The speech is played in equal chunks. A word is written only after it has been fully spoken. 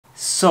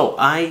So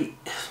I'm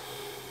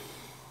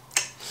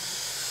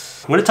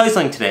gonna tell you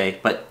something today,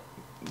 but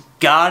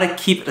gotta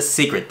keep it a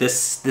secret.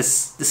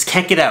 This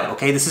can't get out,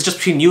 okay? This is just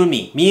between you and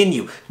me and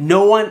you.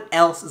 No one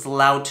else is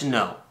allowed to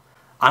know.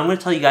 I'm gonna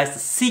tell you guys the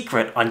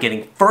secret on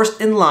getting first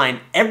in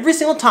line every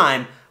single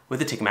time with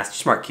the Ticketmaster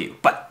Smart Queue.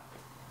 But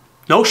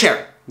no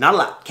sharing, not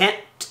allowed. Can't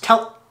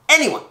tell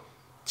anyone.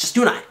 It's just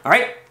you and I, all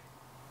right?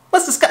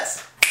 Let's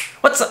discuss.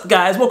 What's up,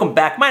 guys? Welcome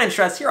back. My name's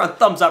Stress here on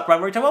Thumbs Up Run,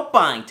 where we talk about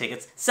buying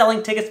tickets,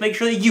 selling tickets, make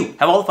sure that you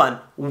have all the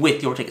fun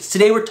with your tickets.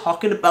 Today we're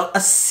talking about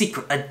a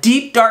secret, a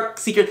deep, dark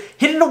secret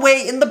hidden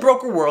away in the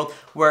broker world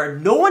where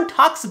no one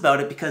talks about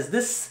it because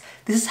this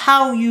is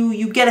how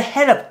you get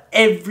ahead of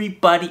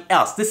everybody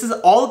else. This is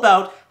all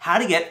about how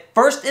to get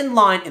first in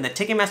line in the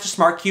Ticketmaster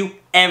Smart Queue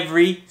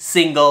every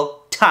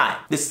single time.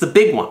 This is the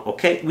big one,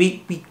 okay?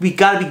 We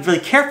gotta be really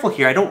careful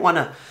here.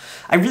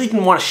 I really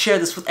didn't want to share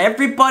this with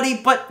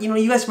everybody, but you know,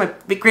 you guys are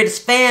my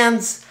greatest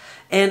fans,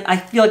 and I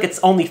feel like it's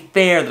only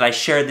fair that I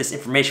share this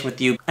information with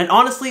you. And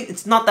honestly,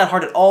 it's not that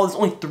hard at all. There's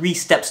only 3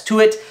 steps to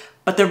it,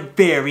 but they're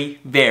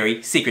very,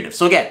 very secretive.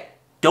 So again,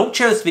 don't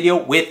share this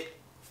video with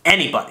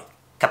anybody.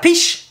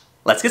 Capiche?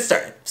 Let's get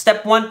started.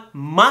 Step 1,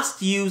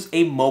 must use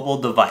a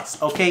mobile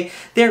device, okay?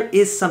 There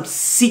is some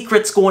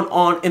secrets going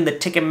on in the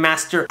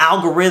Ticketmaster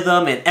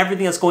algorithm and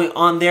everything that's going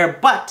on there,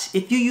 but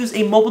if you use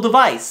a mobile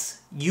device,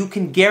 you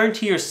can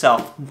guarantee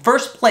yourself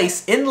first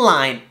place in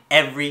line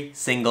every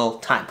single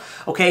time.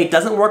 Okay, it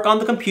doesn't work on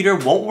the computer,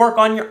 won't work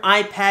on your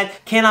iPad,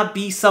 cannot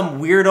be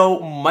some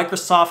weirdo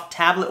Microsoft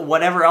tablet,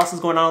 whatever else is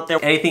going on out there.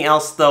 Anything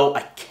else though,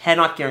 I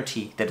cannot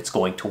guarantee that it's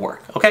going to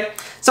work, okay?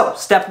 So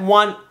step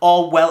 1,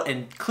 all well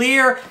and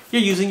clear,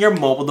 you're using your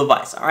mobile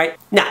device, all right?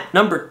 Now,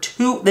 number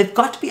 2, they've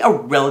got to be a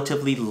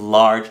relatively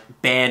large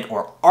band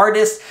or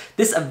artist.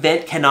 This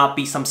event cannot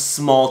be some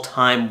small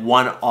time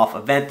one-off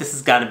event. This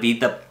has got to be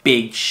the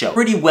big show.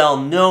 Pretty well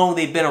known,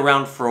 they've been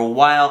around for a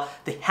while.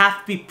 They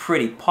have to be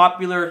pretty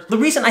popular. The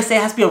reason I say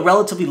it has to be a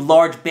relatively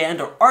large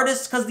band or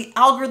artist is because the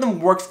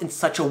algorithm works in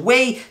such a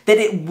way that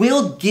it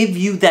will give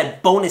you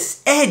that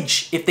bonus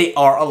edge if they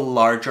are a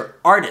larger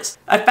artist.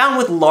 I found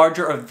with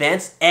larger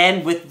events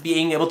and with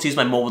being able to use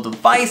my mobile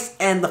device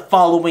and the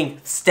following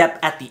step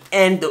at the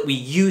end that we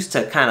use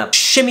to kind of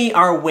shimmy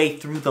our way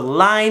through the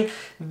line,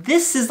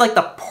 this is like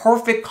the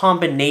perfect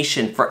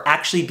combination for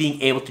actually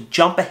being able to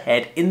jump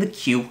ahead in the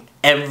queue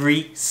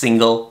every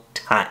single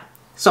time.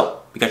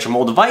 So, you got your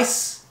mobile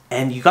device,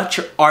 and you got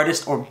your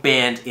artist or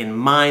band in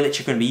mind that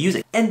you're going to be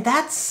using. And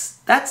that's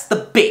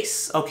the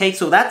base, okay?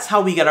 So that's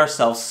how we get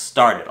ourselves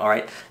started, all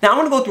right? Now, I'm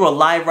going to go through a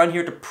live run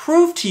here to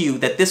prove to you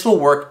that this will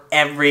work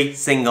every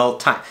single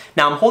time.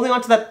 Now, I'm holding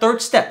on to that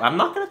 3rd step. I'm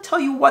not going to tell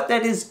you what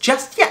that is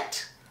just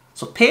yet.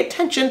 So pay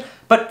attention,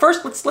 but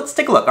first, let's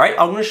take a look, all right?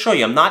 I'm going to show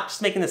you. I'm not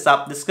just making this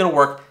up. This is going to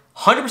work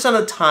 100%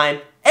 of the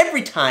time,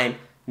 every time,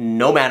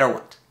 no matter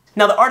what.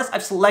 Now, the artist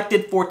I've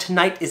selected for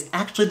tonight is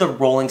actually the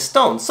Rolling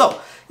Stones.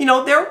 So, you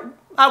know,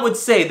 I would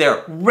say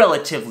they're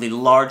relatively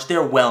large.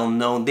 They're well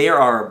known. They're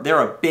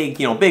a big,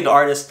 big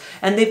artist.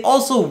 And they've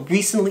also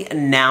recently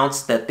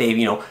announced that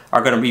they,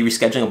 are going to be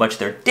rescheduling a bunch of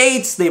their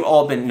dates. They've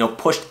all been,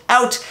 pushed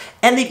out.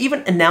 And they've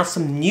even announced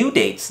some new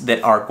dates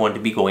that are going to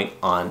be going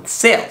on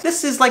sale.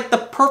 This is like the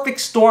perfect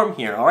storm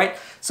here, all right?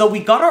 So we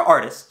got our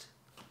artist.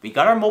 We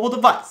got our mobile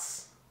device.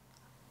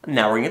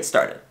 Now we're gonna get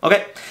started,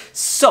 okay?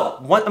 So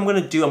what I'm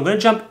gonna do, I'm gonna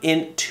jump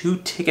into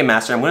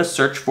Ticketmaster. I'm gonna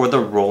search for the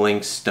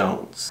Rolling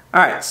Stones.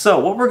 All right, so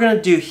what we're gonna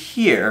do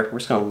here, we're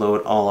just gonna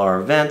load all our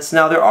events.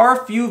 Now there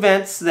are a few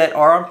events that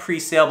are on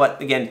pre-sale,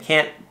 but again,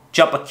 can't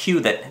jump a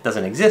queue that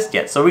doesn't exist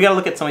yet. So we gotta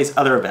look at some of these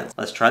other events.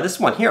 Let's try this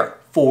one here,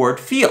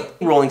 Ford Field.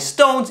 Rolling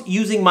Stones,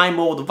 using my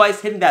mobile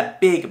device, hitting that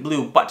big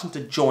blue button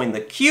to join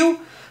the queue.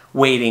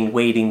 Waiting,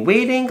 waiting,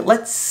 waiting.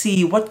 Let's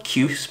see what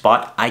queue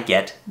spot I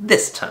get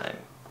this time.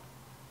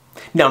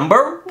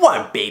 Number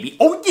 1, baby.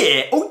 Oh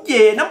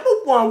yeah, number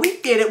 1,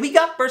 we did it. We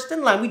got first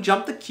in line, we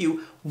jumped the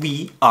queue.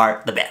 We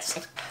are the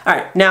best. All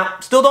right, now,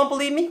 still don't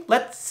believe me?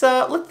 Let's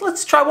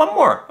try one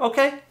more,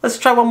 okay? Let's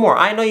try one more.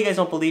 I know you guys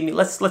don't believe me.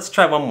 Let's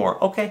try one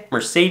more, okay?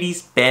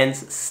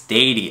 Mercedes-Benz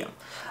Stadium.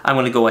 I'm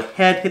gonna go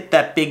ahead, hit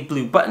that big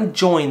blue button,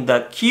 join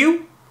the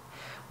queue.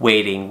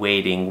 Waiting,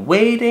 waiting,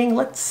 waiting.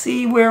 Let's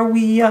see where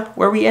we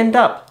end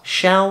up,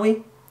 shall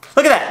we?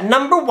 Look at that,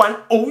 number 1,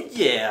 oh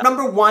yeah.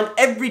 Number 1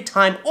 every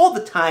time, all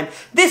the time.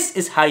 This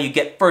is how you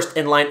get first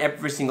in line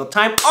every single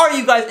time. Are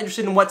you guys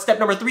interested in what step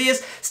number 3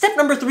 is? Step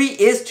number 3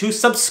 is to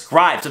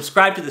subscribe.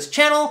 Subscribe to this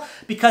channel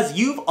because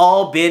you've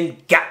all been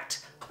got.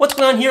 What's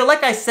going on here?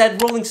 Like I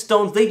said, Rolling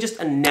Stones, they just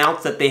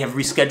announced that they have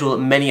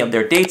rescheduled many of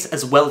their dates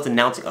as well as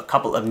announcing a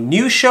couple of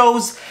new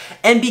shows.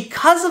 And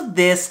because of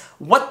this,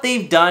 what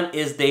they've done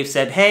is they've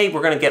said, hey,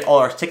 we're gonna get all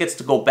our tickets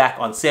to go back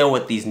on sale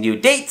with these new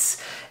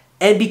dates.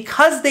 And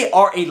because they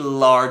are a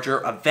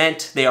larger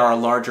event, they are a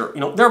larger,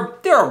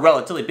 they're a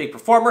relatively big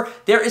performer,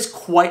 there is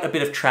quite a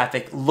bit of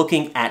traffic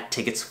looking at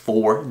tickets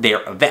for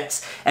their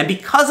events. And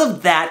because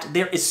of that,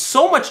 there is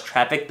so much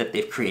traffic that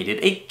they've created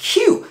a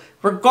queue.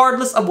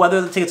 Regardless of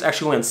whether the tickets are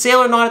actually going on sale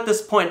or not at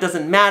this point, it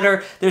doesn't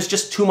matter. There's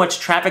just too much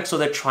traffic, so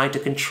they're trying to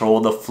control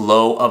the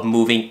flow of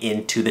moving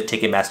into the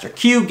Ticketmaster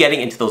queue,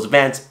 getting into those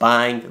events,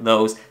 buying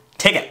those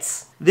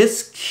tickets.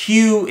 This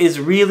queue is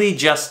really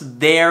just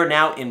there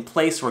now in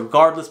place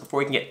regardless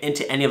before you can get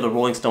into any of the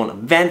Rolling Stone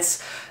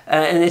events,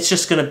 and it's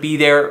just going to be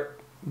there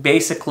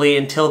basically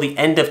until the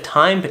end of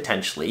time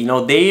potentially. You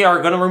know, they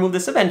are going to remove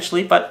this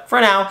eventually, but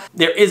for now,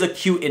 there is a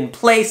queue in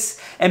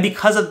place, and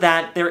because of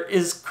that, there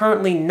is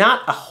currently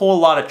not a whole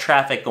lot of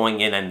traffic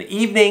going in the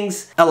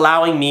evenings,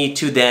 allowing me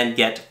to then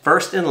get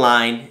first in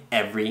line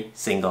every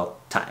single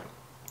time.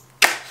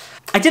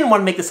 I didn't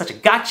want to make this such a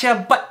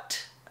gotcha,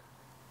 but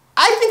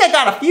I think I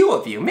got a few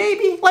of you,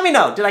 maybe? Let me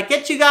know. Did I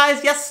get you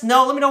guys? Yes?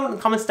 No? Let me know in the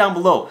comments down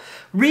below.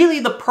 Really,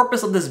 the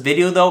purpose of this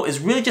video, though, is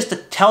really just to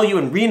tell you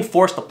and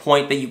reinforce the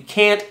point that you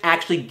can't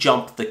actually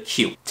jump the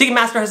queue.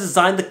 Ticketmaster has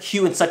designed the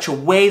queue in such a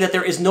way that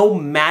there is no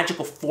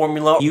magical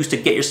formula used to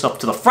get yourself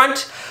to the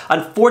front.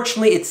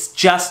 Unfortunately, it's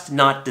just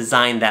not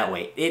designed that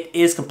way. It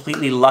is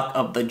completely luck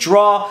of the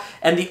draw,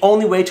 and the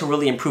only way to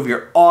really improve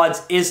your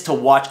odds is to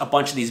watch a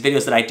bunch of these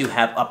videos that I do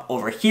have up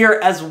over here,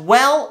 as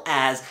well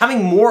as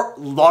having more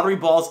lottery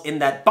balls in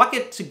that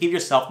bucket to give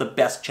yourself the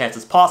best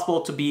chances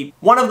possible to be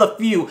one of the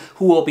few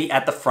who will be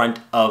at the front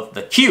of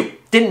the queue.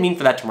 Didn't mean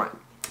for that to rhyme.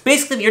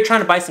 Basically, if you're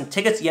trying to buy some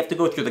tickets, you have to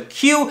go through the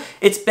queue.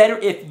 It's better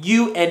if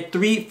you and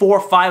 3, 4,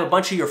 5, a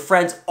bunch of your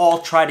friends all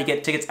try to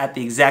get tickets at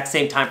the exact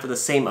same time for the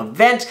same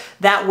event.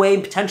 That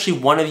way, potentially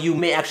one of you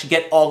may actually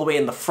get all the way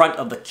in the front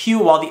of the queue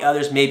while the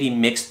others may be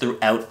mixed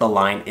throughout the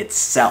line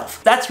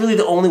itself. That's really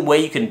the only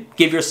way you can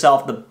give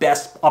yourself the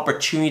best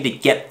opportunity to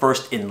get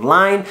first in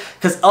line,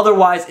 because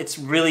otherwise it's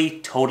really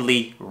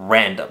totally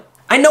random.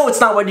 I know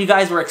it's not what you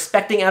guys were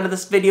expecting out of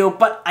this video,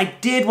 but I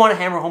did want to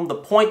hammer home the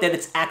point that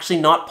it's actually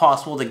not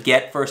possible to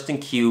get first in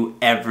queue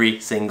every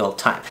single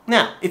time.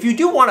 Now, if you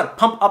do want to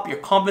pump up your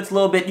confidence a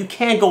little bit, you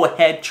can go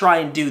ahead, try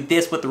and do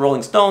this with the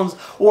Rolling Stones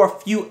or a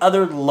few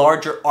other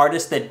larger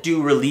artists that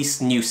do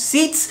release new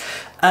seats.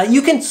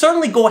 You can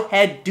certainly go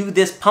ahead, do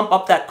this, pump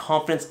up that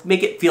confidence,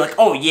 make it feel like,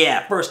 oh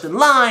yeah, first in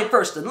line,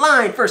 first in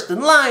line, first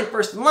in line,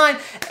 first in line.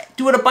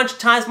 Do it a bunch of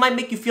times, might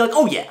make you feel like,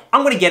 oh yeah,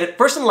 I'm gonna get it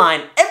first in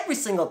line every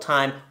single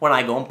time when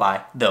I go and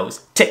buy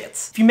those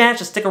tickets. If you manage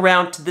to stick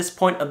around to this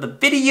point of the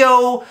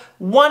video,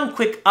 one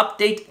quick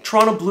update.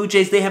 Toronto Blue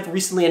Jays, they have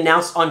recently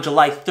announced on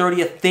July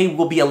 30th, they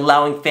will be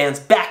allowing fans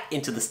back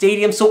into the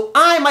stadium, so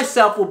I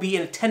myself will be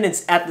in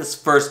attendance at this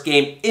first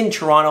game in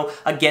Toronto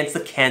against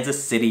the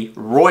Kansas City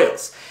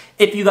Royals.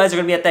 If you guys are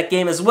going to be at that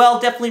game as well,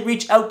 definitely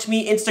reach out to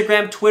me,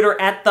 Instagram, Twitter,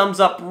 at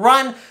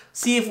thumbsuprun.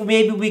 See if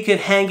maybe we could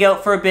hang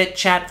out for a bit,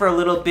 chat for a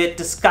little bit,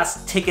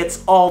 discuss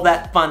tickets, all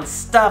that fun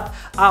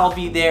stuff. I'll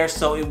be there,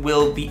 so it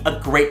will be a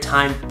great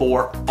time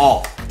for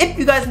all. If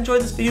you guys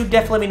enjoyed this video,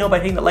 definitely let me know by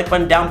hitting the like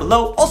button down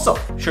below. Also,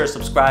 sure to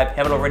subscribe.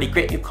 Haven't already,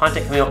 great new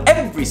content coming out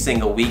every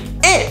single week.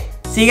 And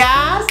see you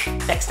guys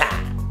next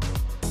time.